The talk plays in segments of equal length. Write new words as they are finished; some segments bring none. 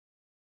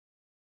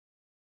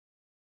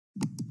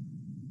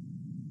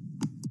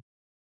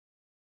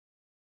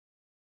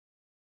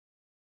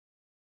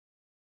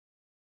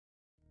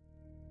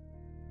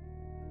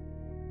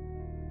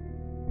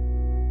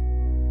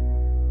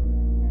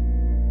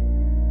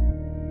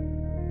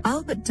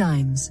Albert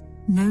Dimes,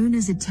 known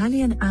as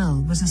Italian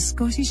Al, was a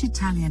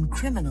Scottish-Italian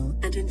criminal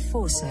and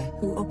enforcer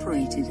who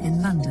operated in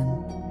London.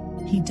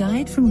 He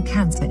died from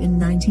cancer in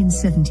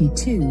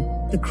 1972.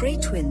 The Kray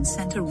twins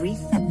sent a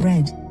wreath that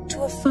read,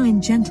 "To a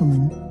fine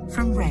gentleman,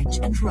 from Reg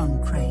and Ron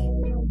Kray."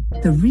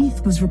 The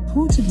wreath was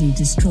reportedly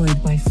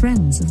destroyed by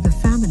friends of the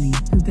family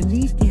who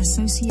believed the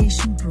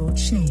association brought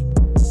shame.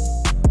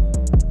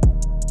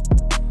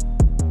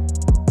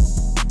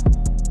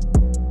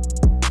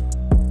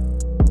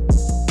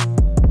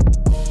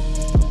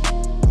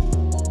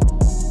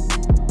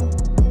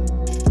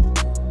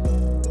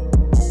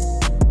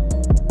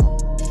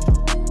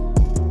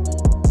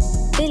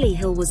 Billy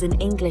Hill was an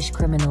English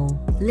criminal,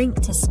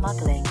 linked to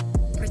smuggling,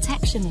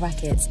 protection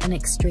rackets and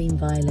extreme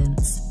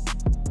violence.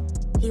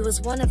 He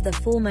was one of the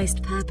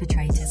foremost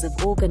perpetrators of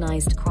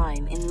organised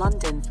crime in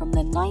London from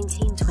the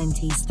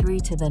 1920s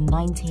through to the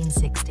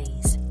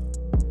 1960s.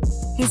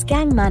 His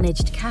gang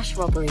managed cash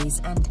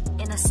robberies and,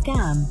 in a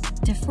scam,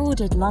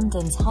 defrauded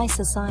London's high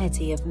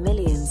society of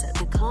millions at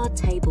the card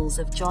tables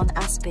of John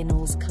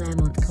Aspinall's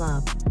Claremont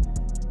Club.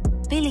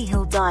 Billy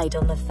Hill died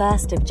on the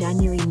 1st of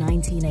January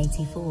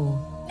 1984,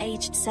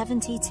 aged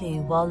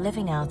 72, while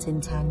living out in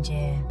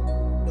Tangier.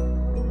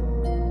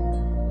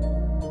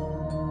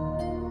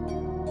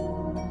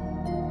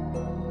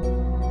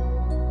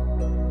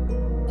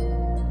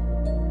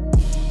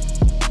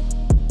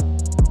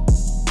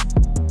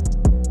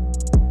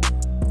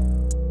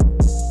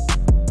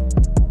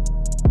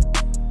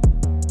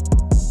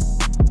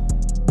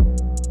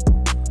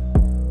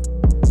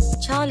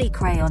 Charlie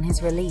Kray, on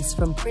his release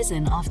from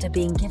prison after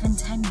being given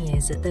 10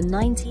 years at the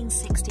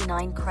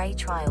 1969 Kray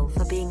trial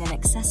for being an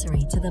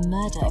accessory to the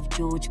murder of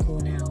George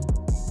Cornell.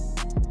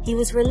 He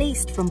was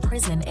released from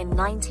prison in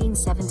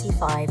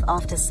 1975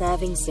 after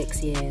serving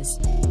 6 years.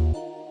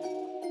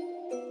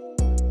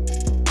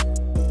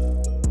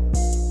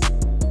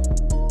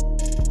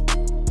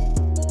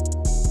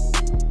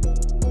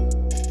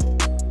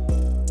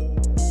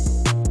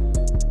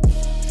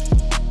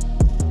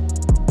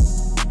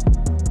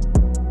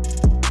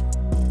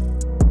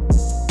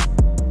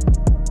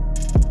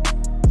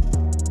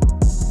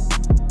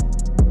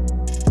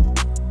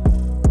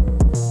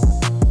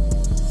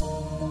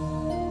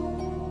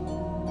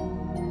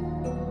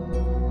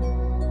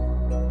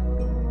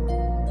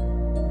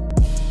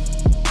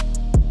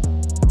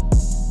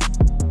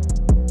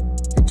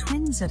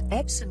 At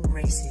Epsom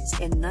races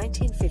in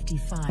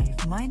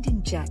 1955,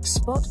 minding Jack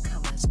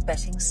Spotcomer's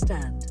betting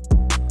stand.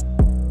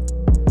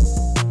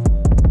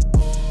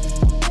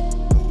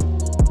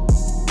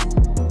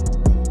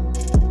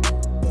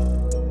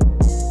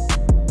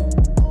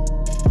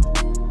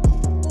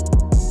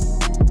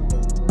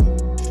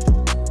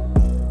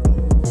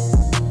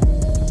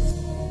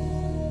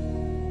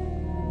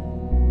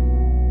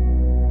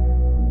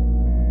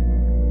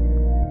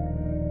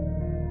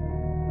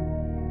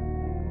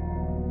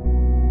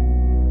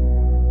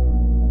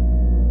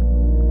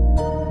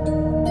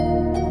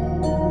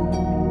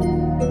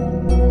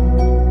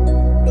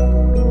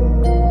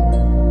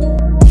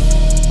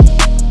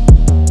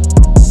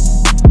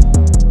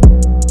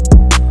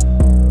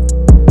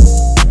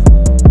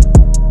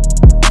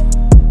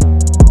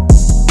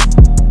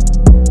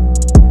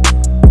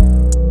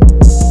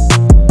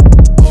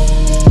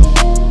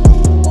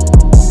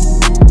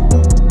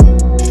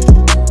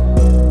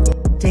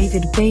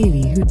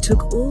 Bailey, who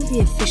took all the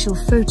official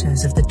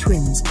photos of the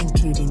twins,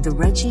 including the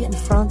Reggie and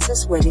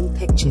Francis wedding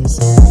pictures.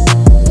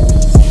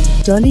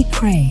 Dolly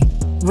Kray,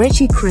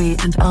 Reggie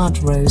Kray and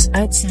Aunt Rose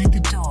outside the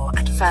door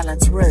at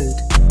Valence Road.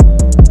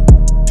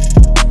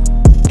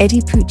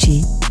 Eddie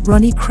Pucci,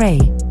 Ronnie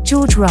Kray,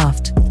 George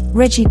Raft,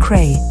 Reggie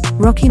Kray,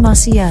 Rocky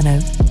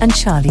Marciano, and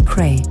Charlie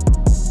Kray.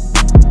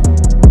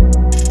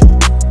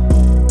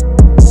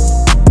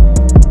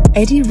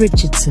 Eddie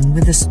Richardson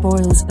with the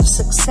spoils of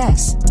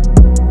success.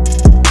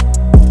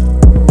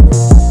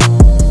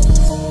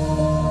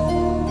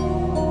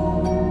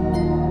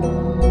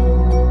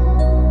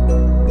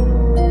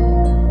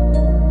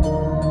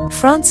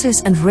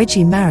 Francis and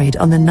Reggie married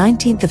on the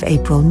 19th of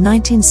April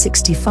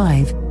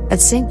 1965 at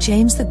St.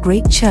 James the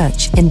Great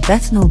Church in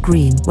Bethnal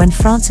Green when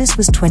Francis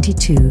was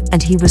 22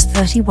 and he was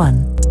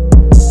 31.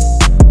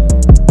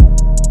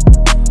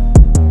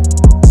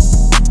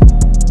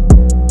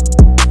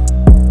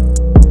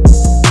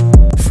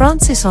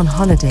 Francis, on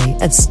holiday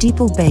at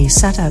Steeple Bay,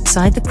 sat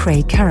outside the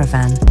Kray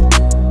caravan.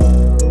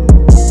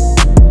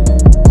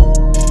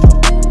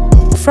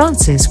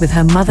 Francis with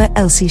her mother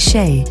Elsie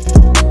Shea.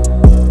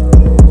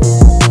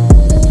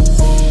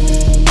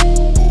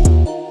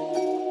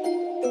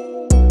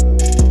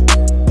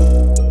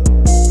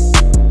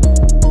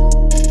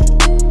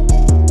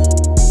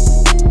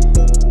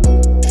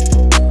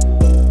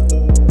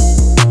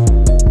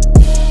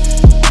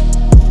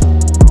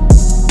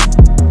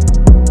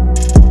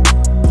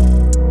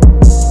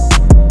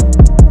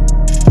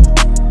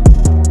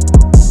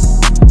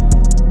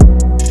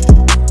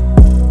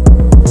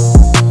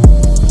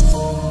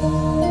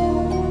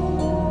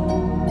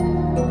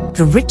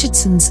 The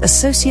Richardsons'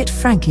 associate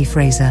Frankie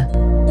Fraser.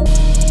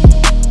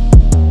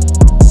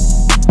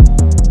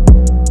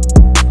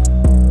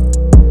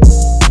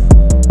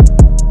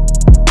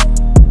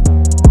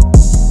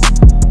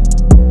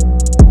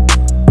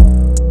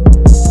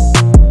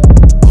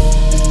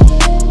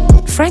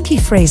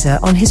 Fraser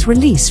on his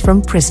release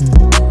from prison.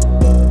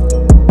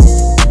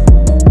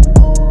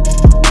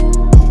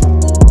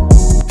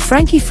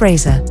 Frankie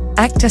Fraser,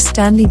 actor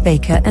Stanley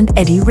Baker and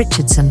Eddie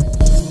Richardson.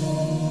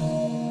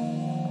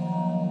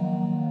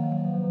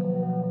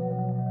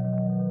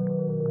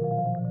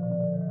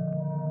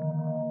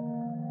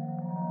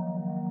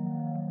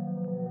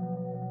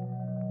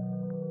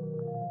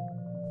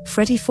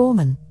 Freddie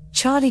Foreman,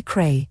 Charlie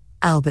Kray,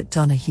 Albert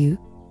Donahue,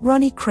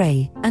 Ronnie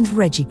Kray, and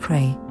Reggie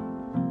Kray.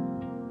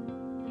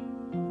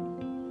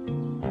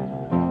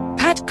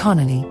 Pat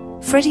Connolly,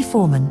 Freddie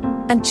Foreman,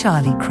 and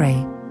Charlie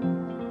Kray.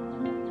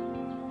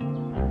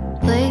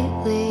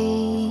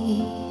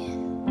 Lately,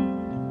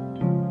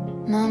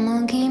 my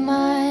monkey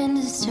mind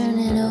is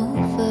turning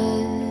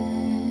over.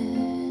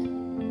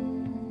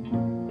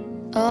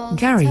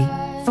 Gary,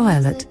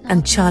 Violet,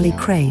 and Charlie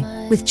Kray,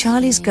 with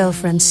Charlie's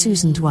girlfriend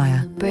Susan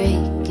Dwyer.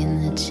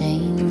 Breaking the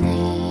chain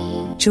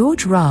link.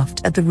 George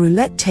Raft at the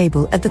roulette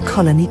table at the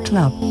Colony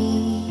Club.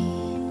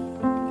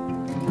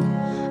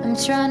 I'm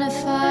trying to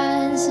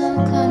find some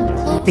kind of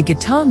clothes. The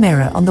guitar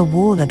mirror on the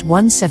wall at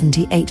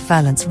 178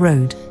 Valence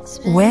Road.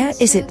 Where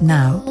is it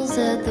now?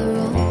 At the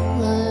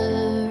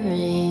roller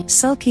rink.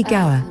 Sulky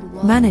Gower,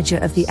 manager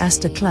of the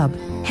Astor Club,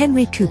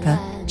 Henry Cooper,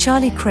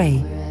 Charlie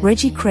Kray,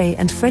 Reggie Kray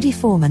and Freddie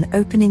Foreman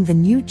opening the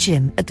new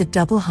gym at the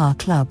Double Har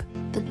Club.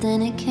 But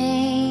then it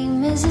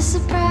came as a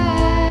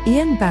surprise.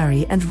 Ian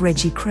Barry and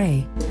Reggie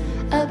Kray.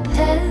 A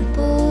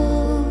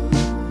pebble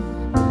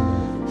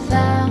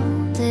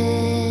found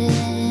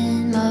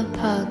in my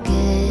pocket.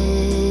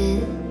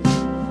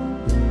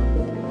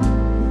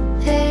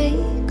 Hey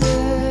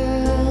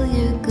girl,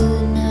 you're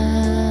good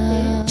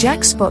now.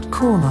 Jack Spot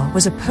Cornor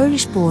was a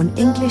Polish-born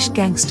English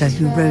gangster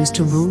who rose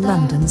to rule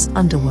London's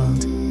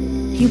underworld.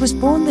 He was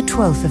born the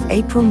 12th of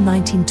April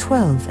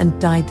 1912 and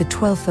died the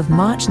 12th of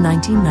March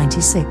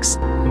 1996.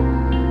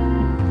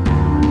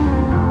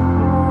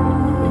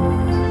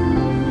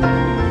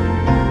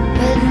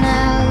 But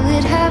now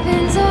it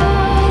happens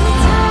all the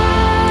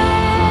time.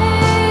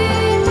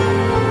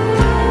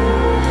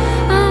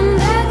 I'm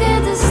back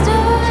at the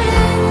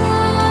starting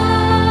line.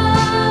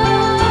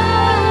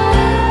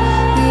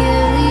 The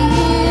early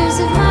years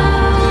of my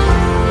life.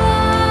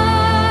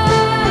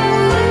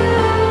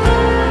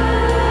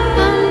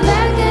 I'm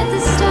back at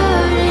the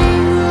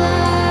starting line.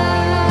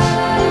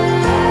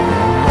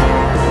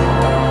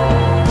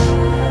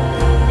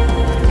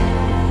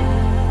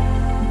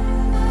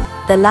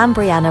 The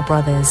Lambriana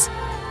brothers.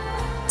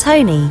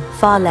 Tony,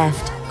 far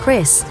left,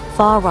 Chris,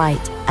 far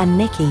right, and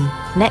Nicky,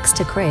 next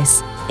to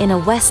Chris, in a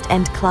West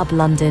End club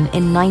London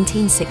in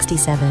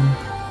 1967.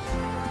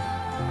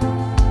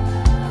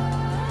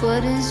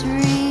 What is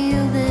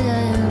real that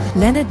I am?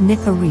 Leonard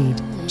Nipper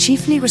Reid,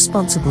 chiefly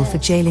responsible for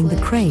jailing the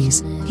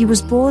Krays. He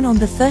was born on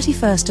the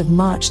 31st of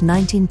March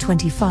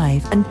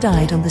 1925 and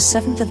died on the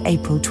 7th of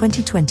April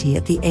 2020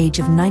 at the age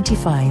of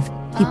 95.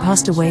 He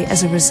passed away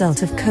as a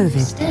result of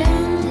COVID.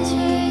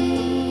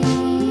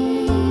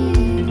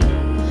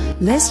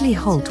 Leslie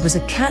Holt was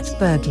a cat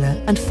burglar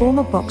and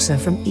former boxer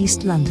from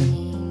East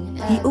London.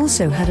 He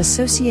also had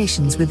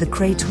associations with the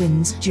Kray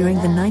twins during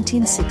the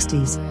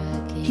 1960s.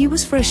 He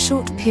was for a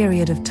short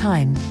period of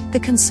time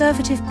the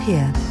Conservative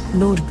peer,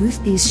 Lord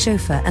Boothby's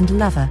chauffeur and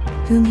lover,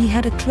 whom he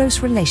had a close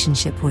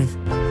relationship with.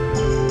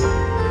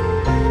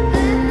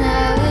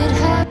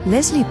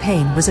 Leslie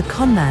Payne was a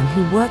conman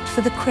who worked for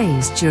the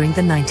Krays during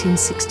the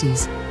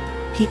 1960s.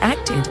 He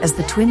acted as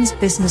the twins'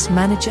 business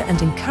manager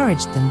and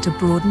encouraged them to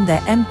broaden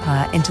their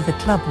empire into the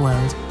club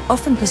world,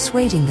 often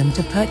persuading them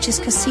to purchase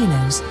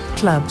casinos,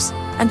 clubs,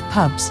 and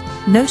pubs,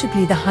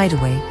 notably the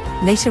Hideaway,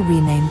 later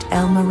renamed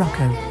El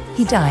Morocco.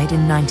 He died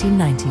in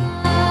 1990.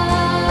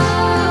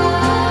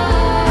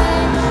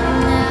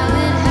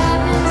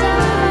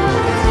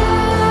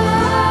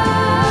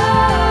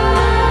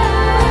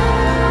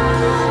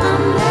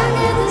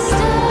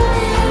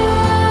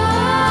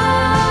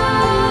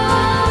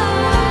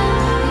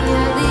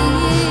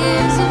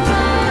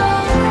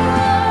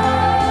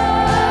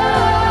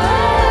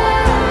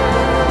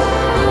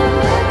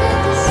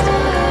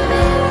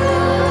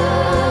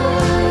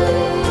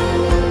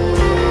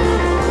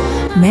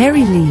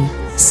 Mary Lee,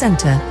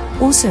 Center,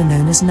 also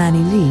known as Nanny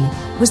Lee,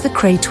 was the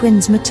Kray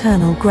twins'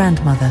 maternal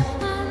grandmother.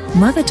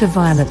 Mother to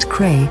Violet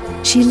Kray,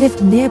 she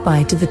lived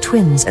nearby to the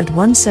twins at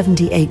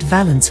 178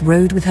 Valence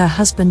Road with her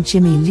husband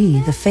Jimmy Lee,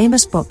 the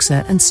famous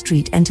boxer and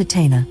street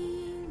entertainer.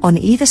 On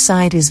either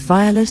side is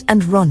Violet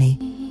and Ronnie.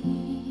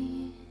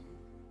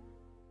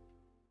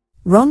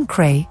 Ron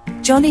Kray,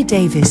 Johnny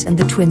Davis and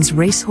the twins'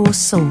 racehorse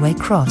Solway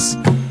Cross.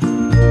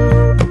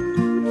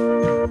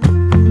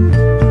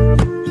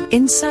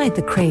 Inside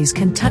the Krays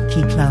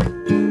Kentucky Club.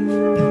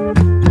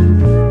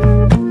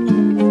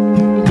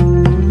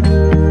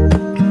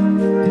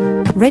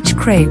 Reg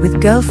Kray with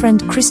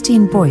girlfriend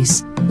Christine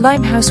Boyce,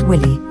 Limehouse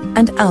Willie,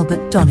 and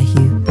Albert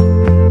Donahue.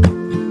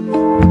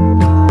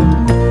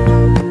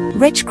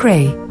 Reg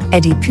Kray,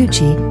 Eddie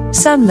Pucci,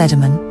 Sam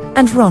Lederman,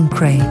 and Ron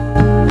Kray.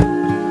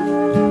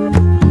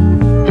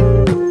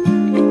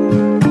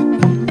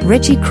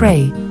 Reggie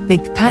Kray,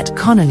 Big Pat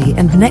Connolly,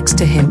 and next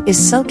to him is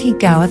Sulky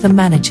Gower, the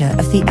manager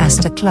of the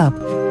Astor Club.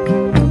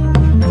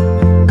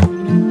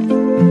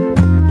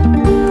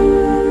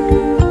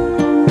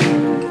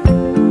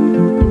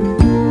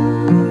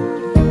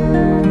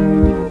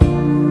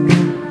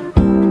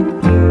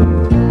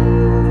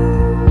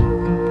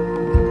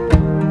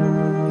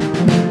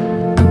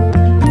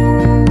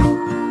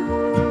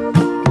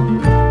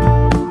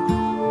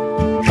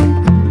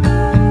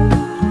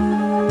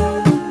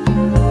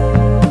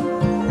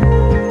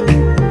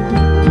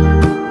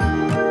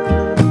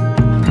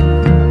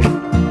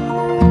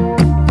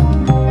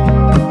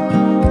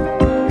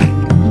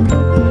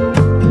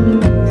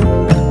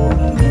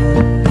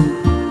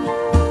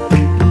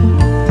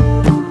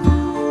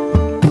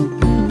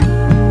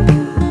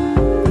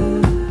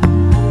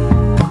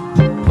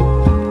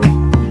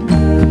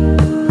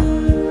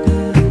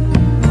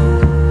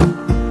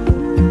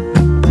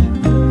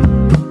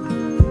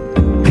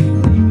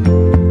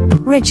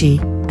 Reggie,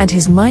 and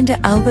his minder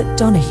Albert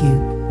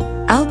Donahue.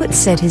 Albert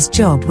said his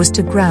job was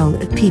to growl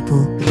at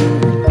people.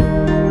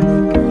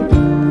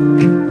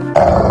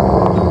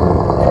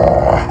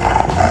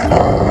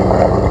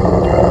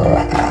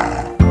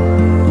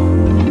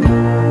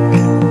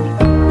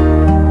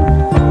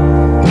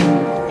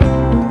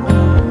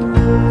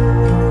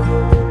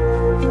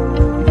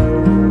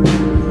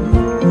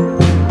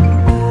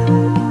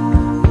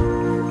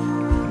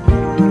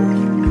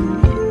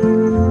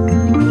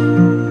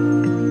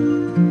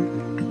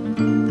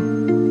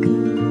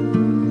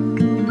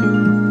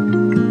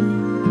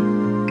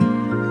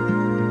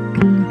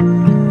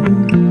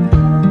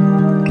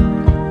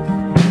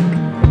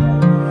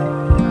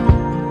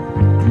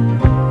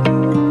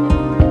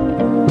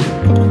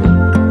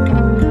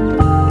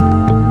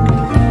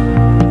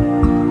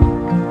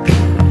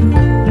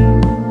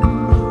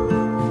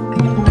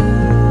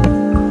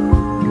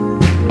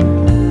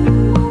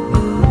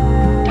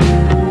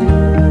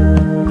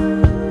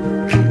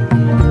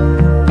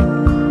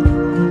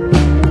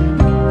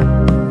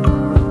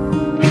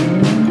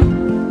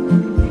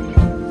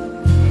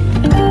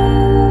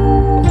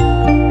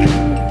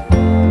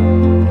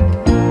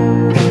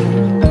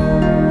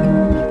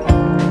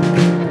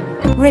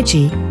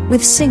 Reggie,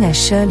 with singer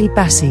Shirley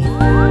Bassey.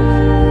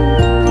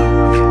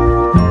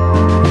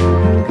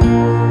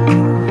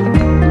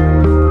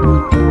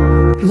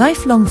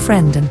 Lifelong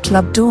friend and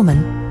club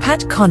doorman,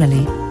 Pat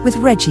Connolly, with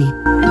Reggie.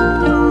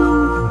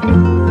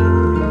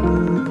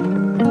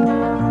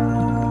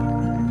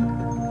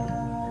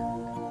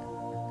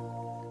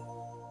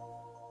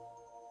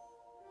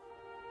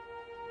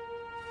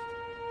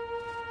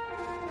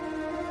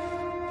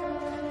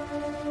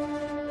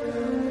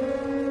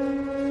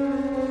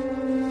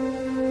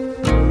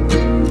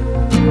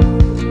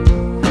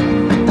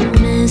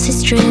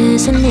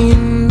 Stressing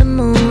in the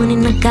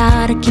morning, I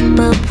gotta keep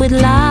up with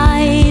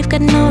life.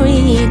 Got no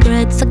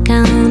regrets, I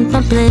count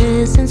my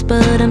blessings,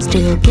 but I'm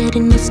still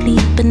getting no sleep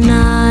at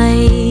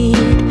night.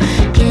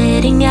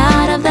 Getting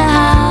out of the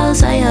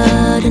house, I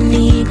heard an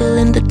eagle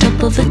in the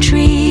top of a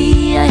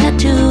tree. I had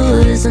to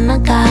listen, I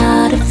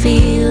got a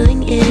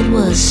feeling it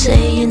was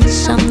saying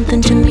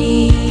something to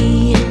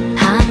me.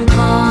 I'm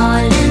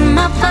calling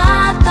my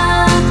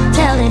father,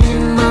 telling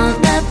him all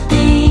the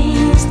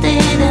things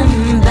that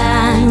I'm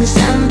bangs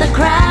and the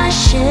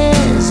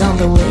crashes on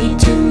the way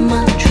to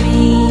my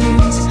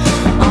dreams.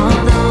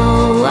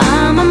 Although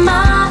I'm a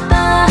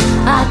mother,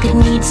 I could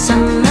need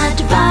some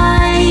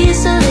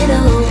advice, a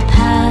little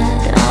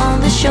pat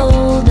on the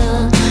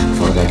shoulder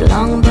for that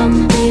long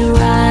bumpy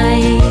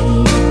ride.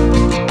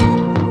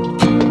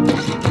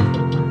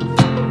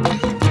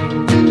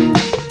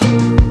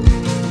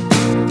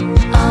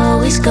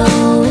 Always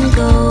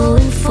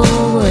going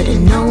forward,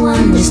 and no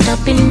one is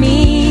stopping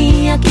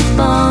me. I keep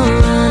on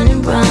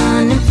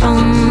running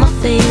from my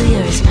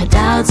failures, my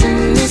doubts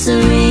and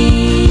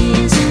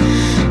miseries.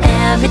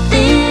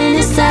 Everything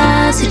is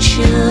as it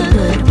should,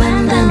 but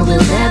when then will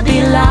there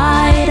be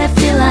light? I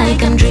feel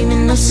like I'm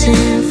dreaming of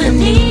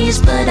symphonies,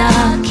 but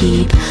I'll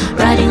keep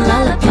writing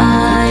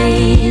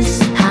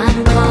lullabies.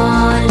 I'm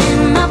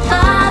calling my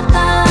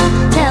father,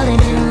 telling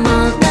him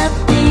all the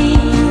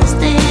things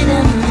that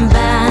I'm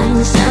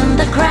bangs and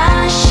the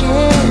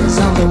crashes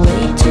on the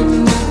way to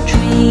my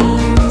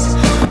dreams.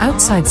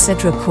 Outside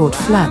Cedra Court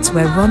Flats,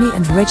 where Ronnie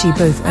and Reggie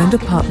both owned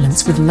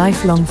apartments with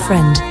lifelong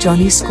friend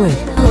Johnny Squibb.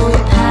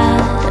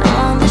 Pat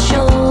on the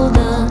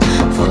shoulder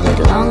for that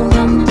long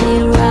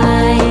bumpy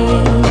ride.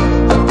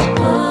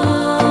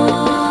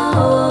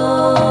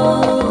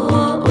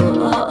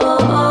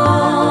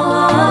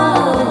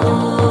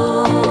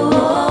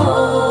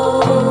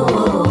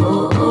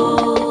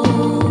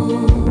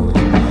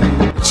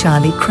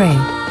 Charlie Kray,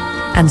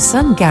 and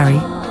son Gary,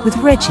 with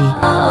Reggie.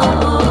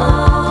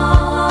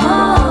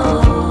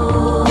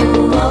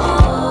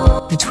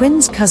 The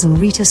twins' cousin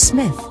Rita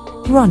Smith,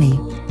 Ronnie,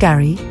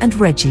 Gary, and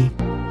Reggie.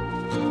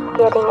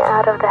 Getting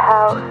out of the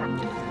house,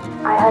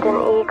 I had an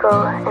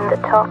eagle in the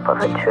top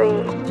of a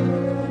tree.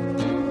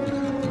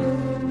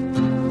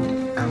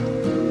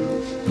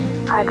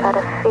 I got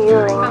a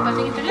feeling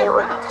it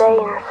was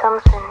saying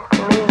something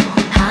to me.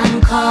 I'm I'm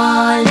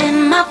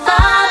calling my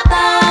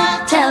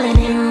father, telling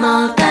him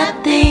all the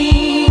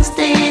things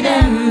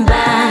didn't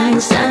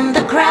bangs and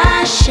the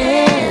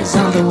crashes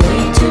on the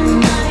way to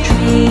my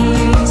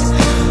dreams.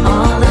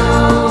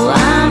 Although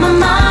I'm a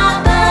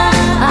mother,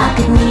 I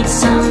could need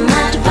some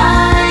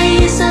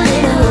advice, a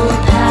little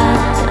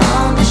pat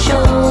on the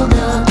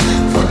shoulder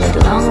for that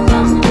long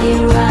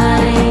bumpy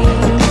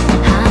ride.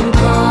 I'm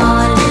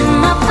calling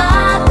my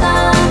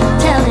father,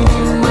 telling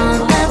him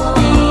all the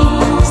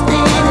things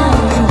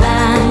didn't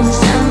bangs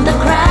and the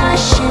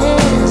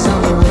crashes on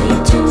the way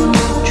to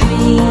my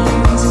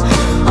dreams.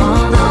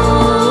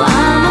 Although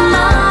I'm a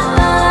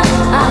mother,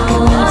 I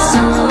could need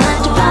some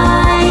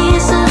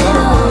advice, a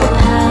little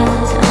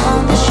pat on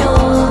the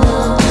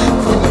shoulder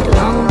for that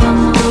long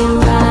bumpy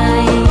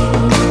ride.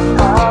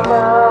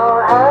 Although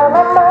I'm a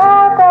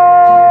mother,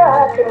 I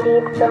could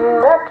need some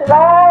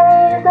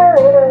advice, a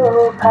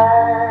little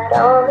pat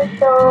on the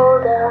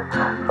shoulder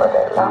for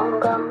the long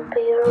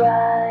bumpy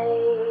ride.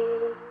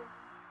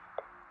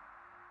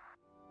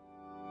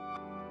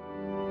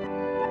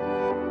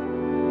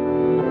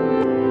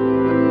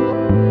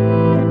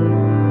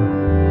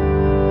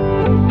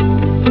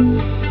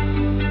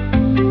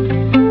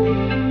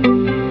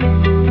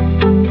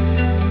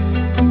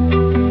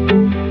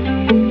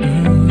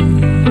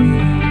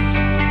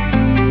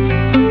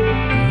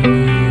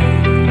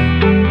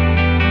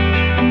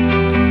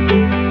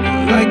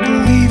 Like a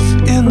leaf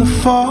in the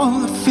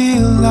fall, I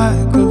feel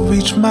like I've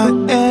reached my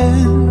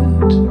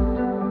end.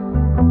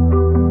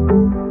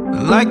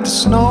 Like the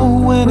snow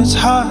when it's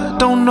hot,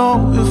 don't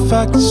know if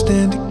I can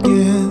stand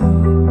again.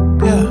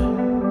 Yeah,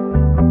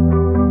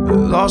 I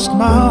lost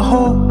my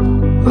hope,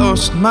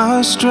 lost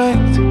my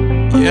strength.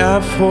 Yeah,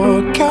 I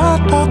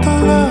forgot about the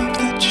love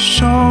that you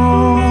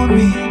showed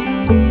me.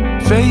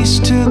 Face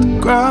to the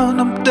ground,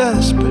 I'm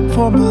desperate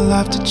for my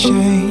life to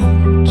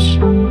change.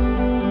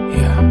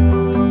 Yeah.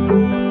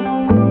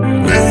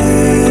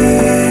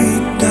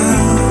 Rain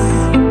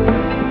down,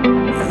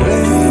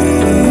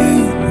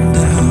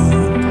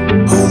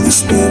 Holy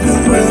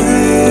Spirit,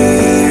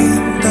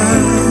 rain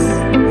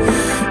down.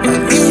 I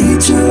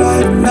need you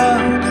right now,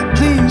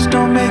 please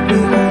don't make me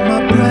hold my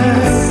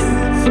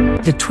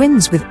breath. The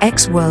twins with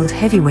ex-world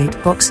heavyweight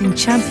boxing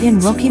champion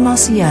Rocky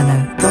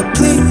Marciano. God,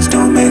 please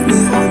don't make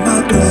me hold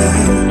my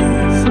breath.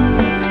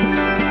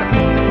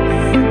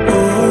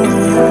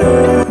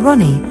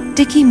 Ronnie,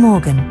 Dickie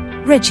Morgan,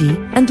 Reggie,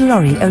 and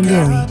Laurie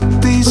O'Leary.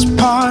 These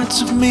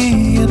parts of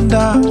me and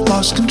I've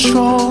lost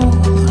control.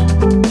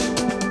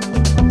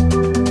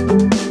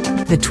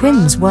 The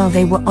twins while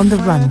they were on the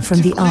run from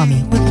the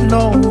army. With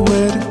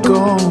nowhere to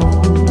go.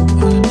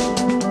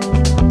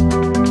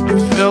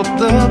 Felt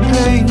the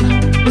pain,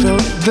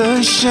 felt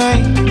the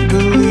shame,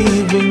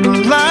 believing the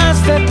lies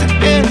that the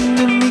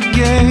enemy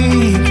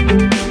gave.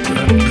 But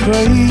I'm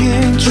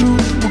praying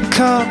truth will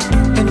come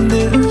and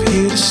live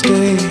here to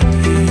stay.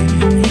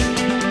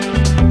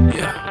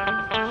 Yeah.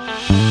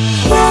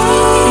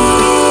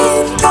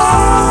 Right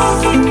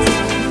down,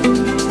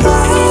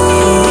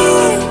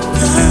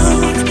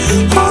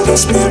 Holy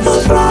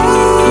Spirit,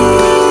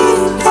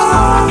 right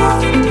down.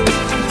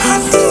 I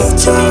need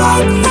you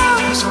right now,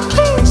 so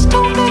please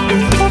don't make me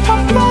hold my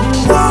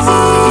breath.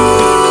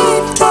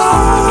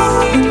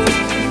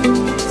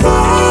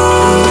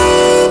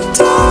 Right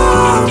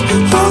down,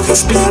 Holy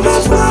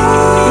Spirit,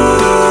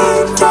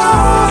 right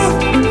down.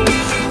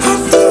 I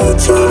need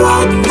you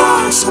right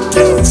now, so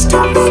please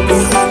don't make me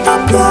hold my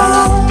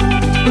breath.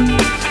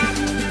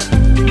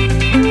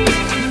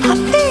 I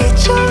need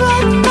you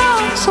right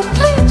now, so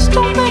please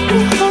don't make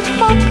me hold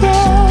my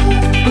breath.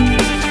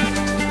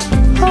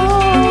 Oh,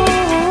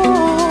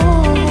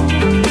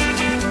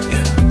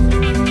 yeah.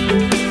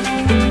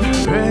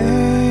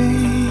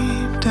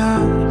 Rain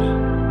down,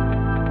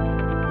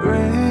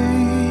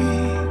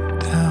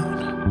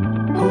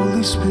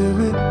 Holy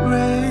Spirit,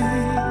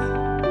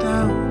 rain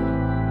down.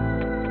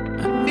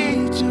 I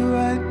need you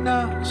right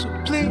now, so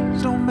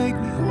please don't make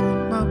me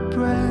hold my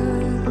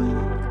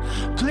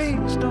breath.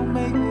 Please don't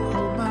make me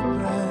hold my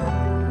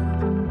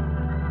breath.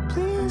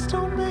 Please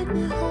don't make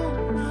me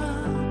hold my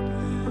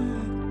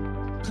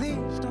breath.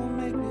 Please don't